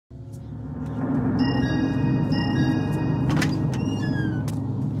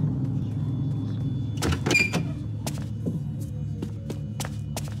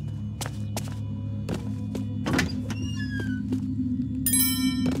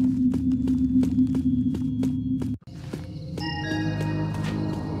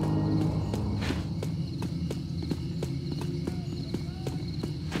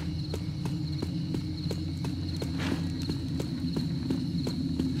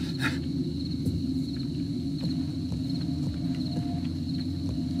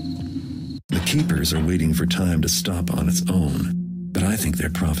keepers are waiting for time to stop on its own, but I think their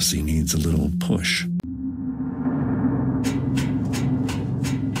prophecy needs a little push.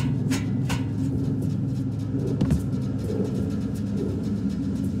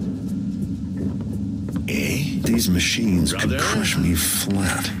 These machines could crush me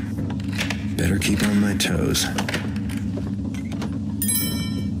flat. Better keep on my toes.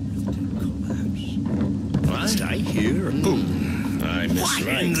 What? I hear a boom. I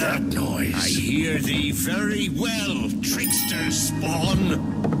mislike that noise. I hear thee very well, trickster spawn.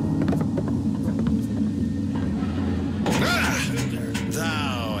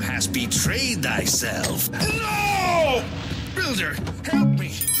 Thou hast betrayed thyself. No! Builder, help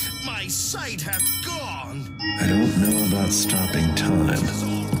me. My sight hath gone. I don't know about stopping time,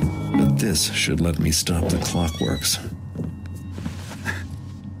 but this should let me stop the clockworks.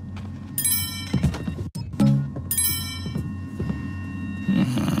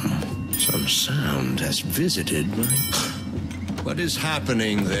 Some sound has visited my... What is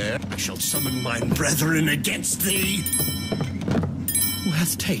happening there? I shall summon mine brethren against thee. Who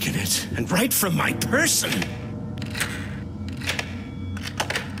hath taken it, and right from my person?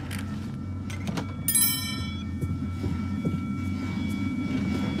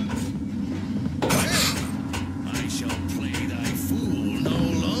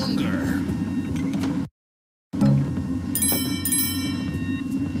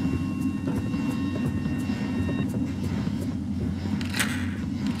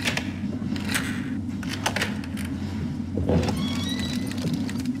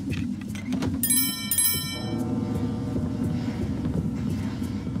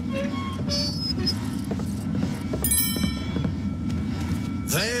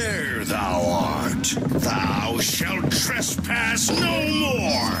 There thou art. Thou shalt trespass no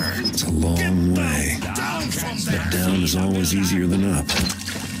more. It's a long way, but down is always easier than up.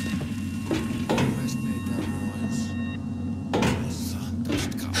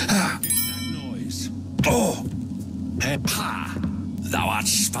 Oh! Ha! Thou art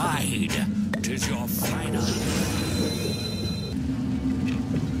spied. 'Tis your final.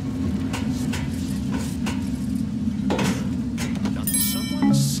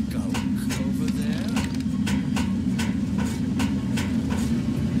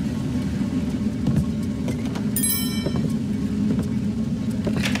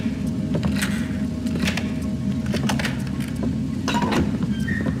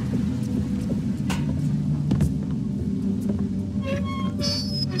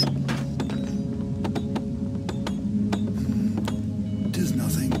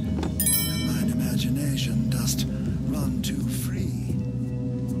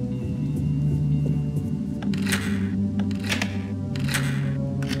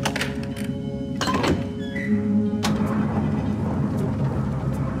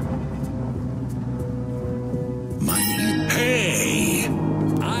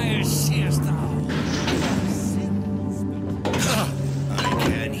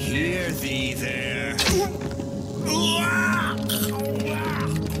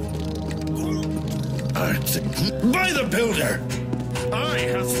 By the builder! I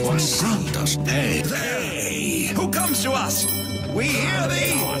have grant us day. Hey! Who comes to us? We hear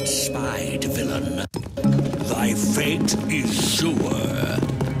thee! Thou art spied, villain. Thy fate is sure.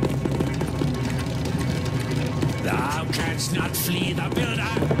 Thou canst not flee the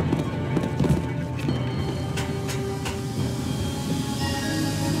builder!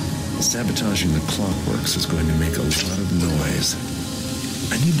 Sabotaging the clockworks is going to make a lot of noise.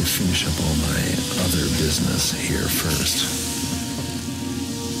 I need to finish up all my other business here first.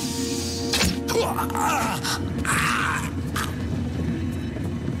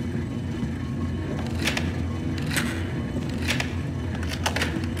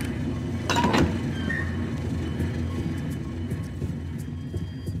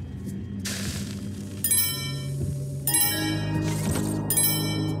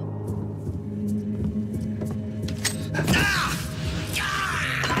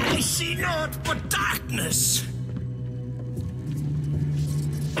 I see naught but darkness.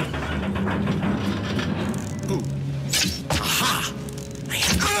 Aha! My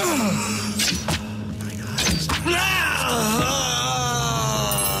eyes.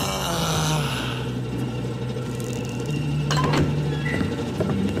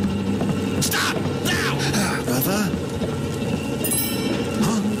 Stop now! Brother?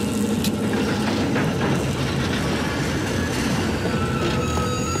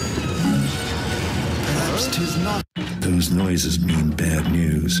 Those noises mean bad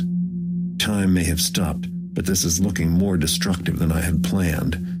news. Time may have stopped, but this is looking more destructive than I had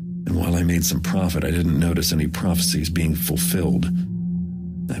planned. And while I made some profit, I didn't notice any prophecies being fulfilled.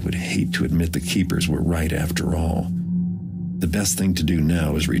 I would hate to admit the keepers were right after all. The best thing to do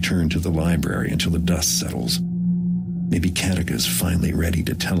now is return to the library until the dust settles. Maybe Katika's finally ready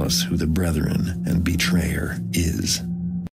to tell us who the Brethren and Betrayer is.